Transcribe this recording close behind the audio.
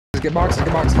get boxes,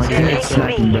 get boxes. My teammate's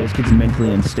sniping, but this kid's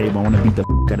mentally unstable. I want to beat the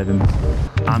f out of him.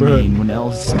 I mean, when El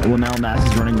Nas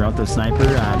is running around with the sniper,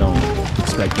 I don't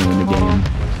expect to win the game.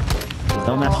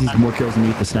 El Nas needs more kills than me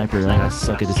with the sniper. Like, I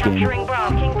suck at this game. King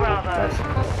Bravo.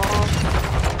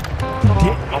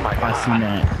 Oh my god. I seen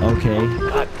that. Okay.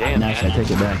 God damn. Nash, I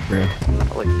take it back, bro.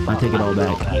 I take it all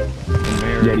back.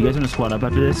 Yeah, do you guys want to squad up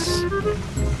after this?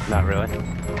 Not really.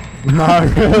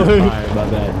 Not really. Alright, my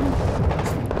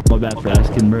bad. My bad for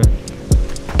asking, bro.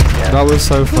 That was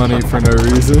so funny for no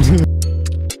reason.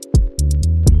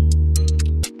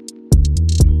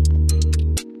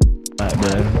 Alright,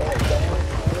 bro.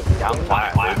 I'm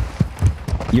flat,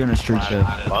 dude. You're in a street show.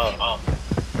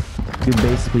 You're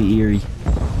basically eerie.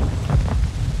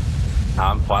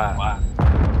 I'm flat.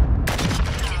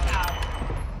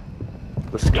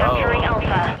 Let's go. Capturing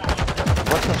Alpha.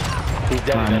 What the? He's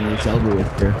dead. I mean, it's over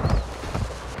with, bro.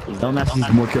 El Nas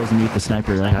needs more kills than me with the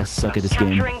sniper. Like, I suck at this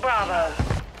game. Capturing Bravo.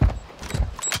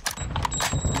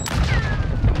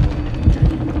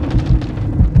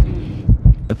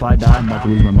 If I die, I'm about to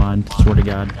lose my mind. Swear to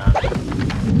God.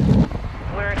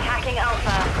 We're attacking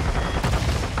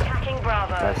Alpha. Attacking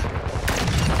Bravo.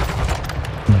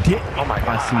 Oh my god.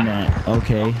 I seen that.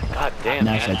 Okay. God damn.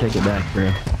 Nash, I take it back, bro.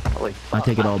 Holy I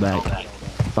take it all back.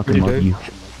 Fucking You love do? you.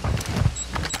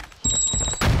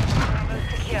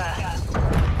 Secure.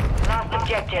 Last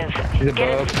objective. He's Get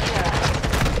it above. secure.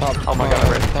 Top, Oh my god,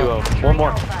 Brandon, 2-0. One more.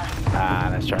 Alpha. Ah,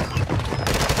 nice try.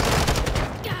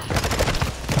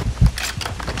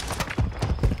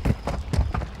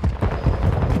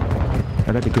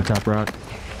 I got the good top rock.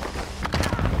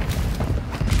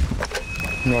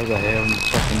 What was I having?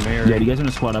 Fucking mirror. Yeah, do you guys want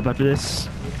to squad up after this?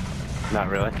 Not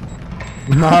really.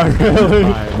 Not really.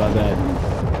 Alright, my bad.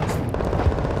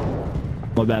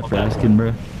 My bad for asking,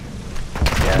 bro.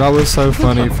 That was so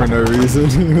funny for no reason.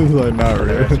 It was like, not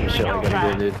There's really. some shit I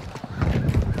gotta do, dude.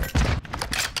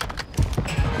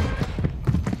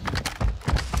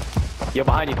 Yo,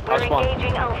 behind you. We're I'll spawn.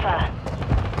 engaging Alpha.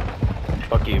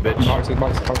 Fuck you, bitch. Boxes,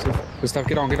 boxes, boxes. Good stuff.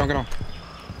 Get on, get on, get on.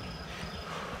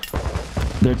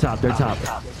 They're top, they're top.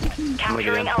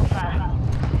 Capturing Alpha.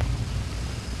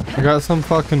 I got some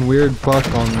fucking weird fuck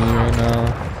on me right now.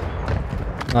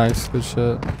 Nice, good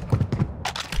shit.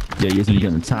 Yeah, you guys need to get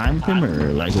on the time with him,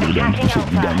 or like, what are you done? You should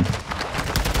be done.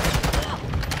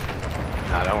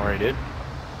 Nah, don't worry, dude.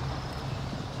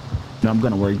 No, I'm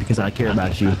gonna worry because I care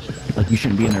about you. Like, you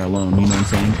shouldn't be in there alone, you know what I'm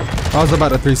saying? I was about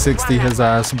to 360 his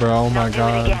ass, bro. Oh my Do it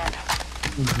god. again.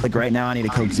 Like, right now, I need a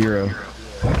Coke Zero.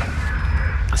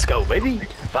 Let's go, baby.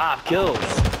 5 kills.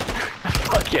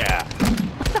 Fuck yeah.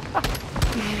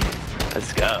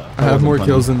 Let's go. I have more funny.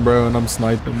 kills than bro, and I'm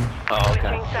sniping. Oh,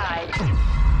 okay. Switching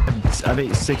sides. I've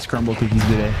ate 6 crumble cookies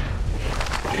today.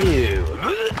 Ew.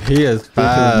 He is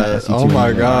bad. nasty Oh too, my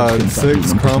man. god,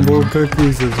 6 crumble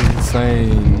cookies is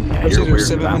insane. Yeah, Those you're are weird.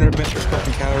 700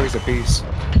 fucking calories a piece.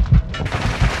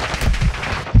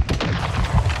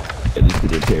 Yeah, these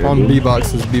kids are terrible. On B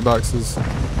boxes, B boxes.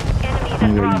 Enemies at Are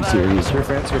you Bravo. serious? Your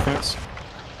fence, your fence.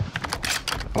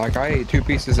 Like, I ate 2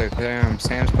 pieces of damn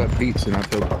Sam's Club pizza and I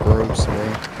feel gross,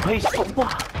 bro. Wait,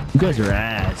 what? You guys are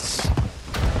ass.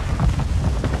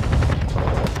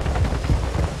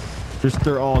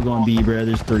 They're all going B, bro.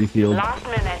 There's 3 field. Last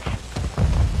minute.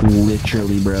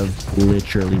 Literally, bro.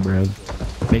 Literally, bro.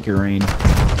 Make it rain.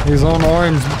 He's on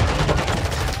orange.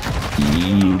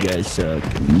 You guys suck.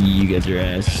 You guys are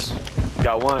ass.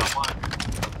 Got one.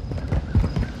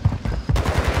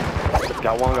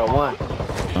 Got one, got one.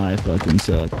 I fucking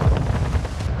suck.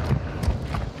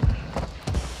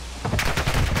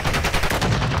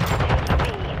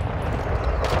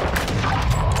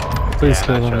 Please Yeah,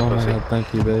 kill nice him. try, Oh my pussy. god,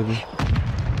 thank you, baby.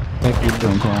 Thank you,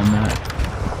 Don't call him that.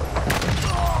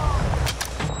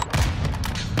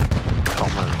 Oh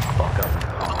my fuck up.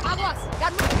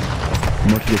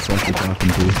 What you get fucking talking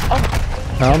to?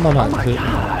 How am I not hit?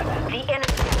 The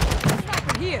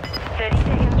enemy. 30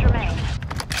 seconds remain.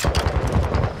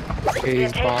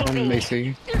 He's bottom, they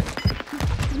see.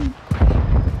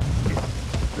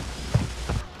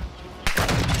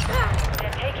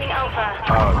 They're taking Alpha.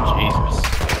 Oh,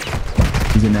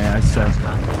 Jesus. He's in there. I suck.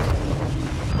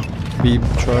 B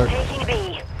truck. Taking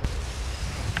B.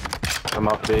 I'm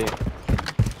up B.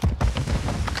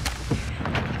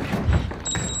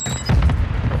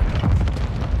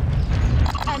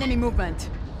 Enemy movement.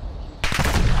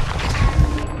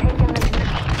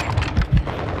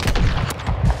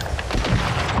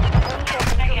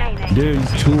 Dude,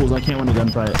 these tools. I can't win a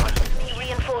gunfight.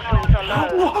 Reinforcements are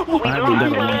low. We I haven't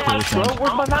done lost a one the kill Bro, since.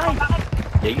 where's my knife?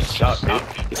 Yeah, you suck, dude.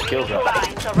 These kills are.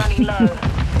 lines are running low.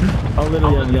 I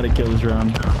literally haven't got a kill this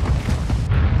round. We're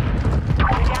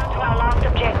down to our last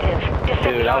objective.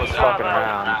 I was fucking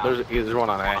around. There's one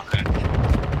on A.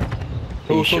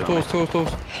 Tools. Hey,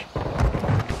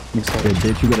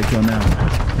 bitch, you gotta kill now.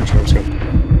 Let's go.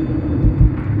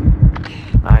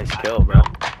 Nice kill, bro.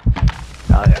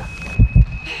 Oh yeah.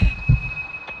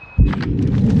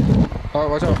 Oh,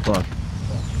 watch Oh, out. fuck.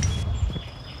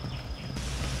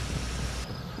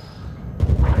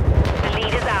 The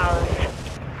lead is ours.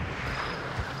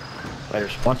 Later.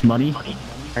 Watch money.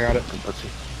 I got it. Let's see.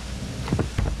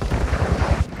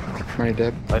 Money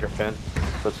dead. Later, Finn.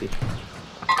 Let's see.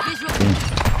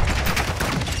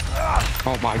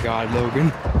 Oh my god,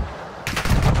 Logan.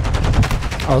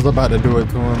 I was about to do it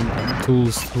to him.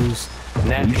 Tools.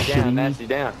 Nasty down, nasty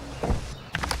down.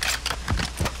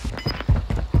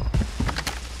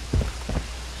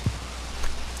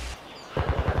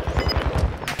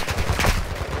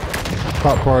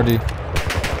 Pop party.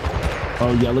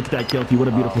 Oh yeah, look at that kill. If you would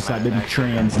have beautiful side, baby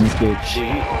trans in this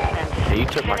bitch. See, you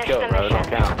took my kill, bro. It don't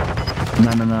count.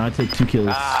 No, I take 2 kills.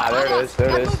 Ah, there it is.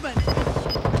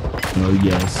 Oh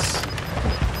yes.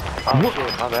 Oh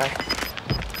shit, my bad.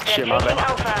 Shit, my Taking bad.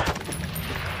 Alpha.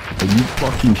 Are you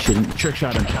fucking shitting? Trick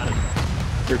shot him.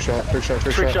 Trick shot. Trick shot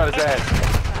his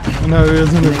ass. No, he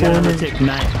is in the corner. Take 9.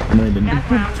 No, he didn't.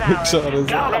 That round's ours. Shot his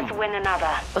Now ass. let's win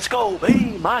another. Let's go,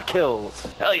 baby. My kills.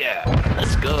 Hell yeah.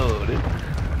 Let's go, dude.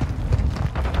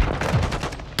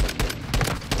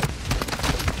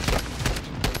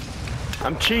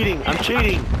 I'm cheating.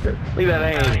 Leave that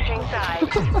aim. Switching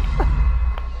sides.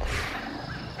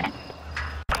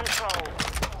 Control.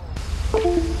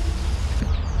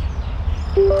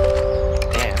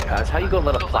 Damn, guys. How you gonna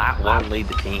let a plat 1 lead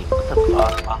the team? What the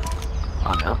fuck?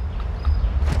 Oh, no.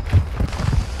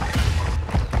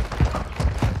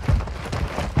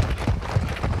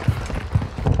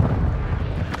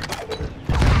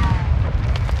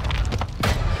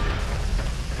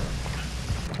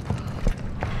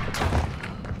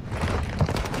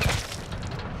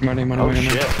 Money. Oh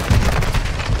shit.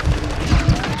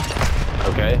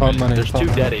 Okay. Hot money, There's hot 2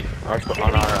 money. deadies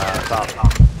on our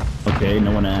top. Okay,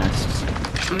 no one asks.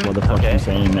 What the fuck Okay. you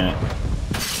saying that?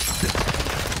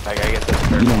 Like, I guess that's You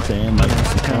fair. know what I'm saying? Like,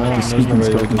 it's kind of like the There's no speaking way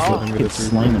stuff you and can stuff let him get gets a 3.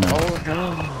 slamming up. Oh no.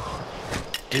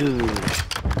 Dude.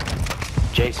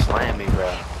 Jay slammed me, bro.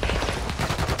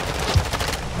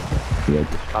 Yeah.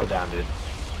 I'm down, dude.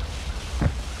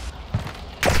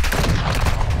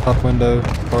 Top window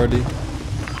party.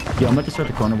 Yeah, I'm about to start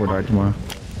the corner board art tomorrow.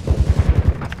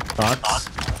 Thoughts?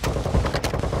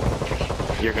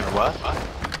 You're gonna what?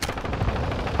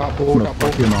 Pop I'm pool. gonna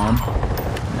fuck your mom.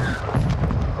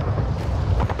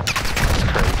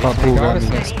 Pop They pool got got us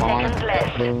me. in 30 spawn. seconds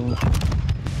left.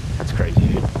 That's crazy,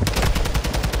 dude.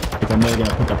 If I'm really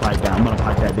gonna put the pipe down, I'm gonna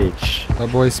pipe that bitch.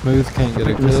 That boy Smooth can't get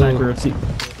a The sniper, kill. let's see.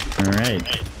 Alright.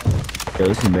 Yo,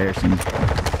 this is embarrassing.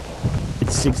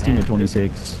 It's 16 to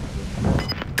 26.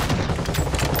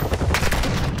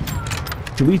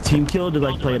 Should we team kill to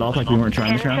like play it off like we weren't trying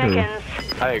 10 this round? Or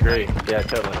seconds. I agree. Yeah,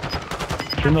 totally.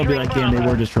 then they'll be like, damn, they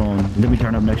were just trolling. And then we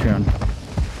turn up next round.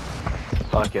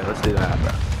 Fuck yeah, let's do that,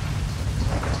 bro.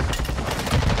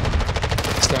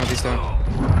 He's down.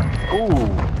 Ooh.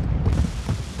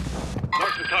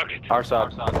 Our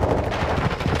side.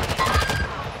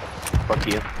 Fuck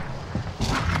you.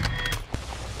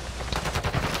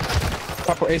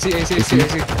 Top AC.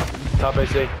 Top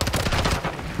AC.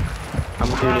 I'm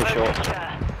doing it short.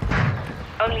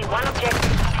 Only one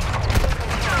objective.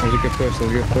 That was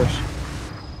a good push.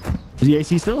 Is the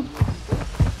AC still?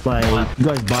 Like, you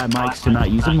guys buy mics to not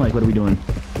use them? Like, what are we doing?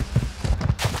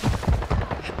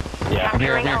 Yeah.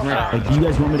 Capturing Alpha. Like, do you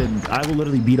guys want me to... I will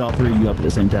literally beat all 3 of you up at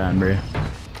the same time, bro. You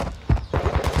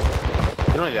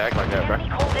don't need to act like that, bro. Enemy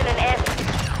called in an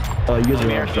F. Oh, you guys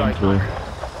Enemy are airstrike.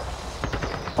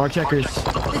 for our checkers.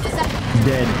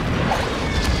 Dead.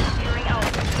 Capturing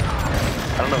Alpha.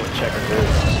 I don't know what checkers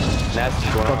is. That's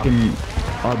just going on. Fucking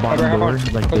our bottom door.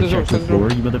 Like, Close the the door, check close the the door.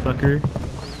 floor, you motherfucker.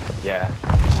 Yeah.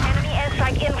 Enemy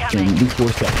airstrike Damn, incoming. these 4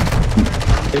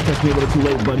 steps. It touched me a little too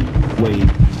late, buddy. Wait.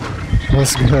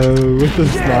 Let's go with the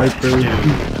sniper.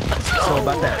 So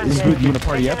about that, is good. You wanna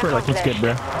party up or like what's good,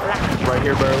 bro? Right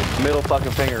here, bro. Middle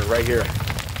fucking finger, right here.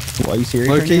 Are you serious?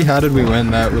 Low key, right now? how did we win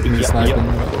that with me Yeah, sniping?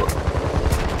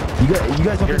 You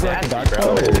guys want You're to go like the nasty, dodge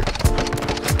bro. squad or?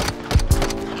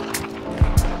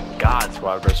 God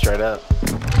squad, bro, straight up.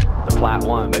 The flat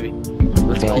 1, baby.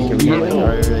 Let's go. Like,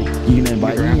 you gonna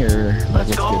invite me or like Let's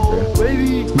what's go, good, bro?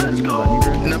 baby. Let's go.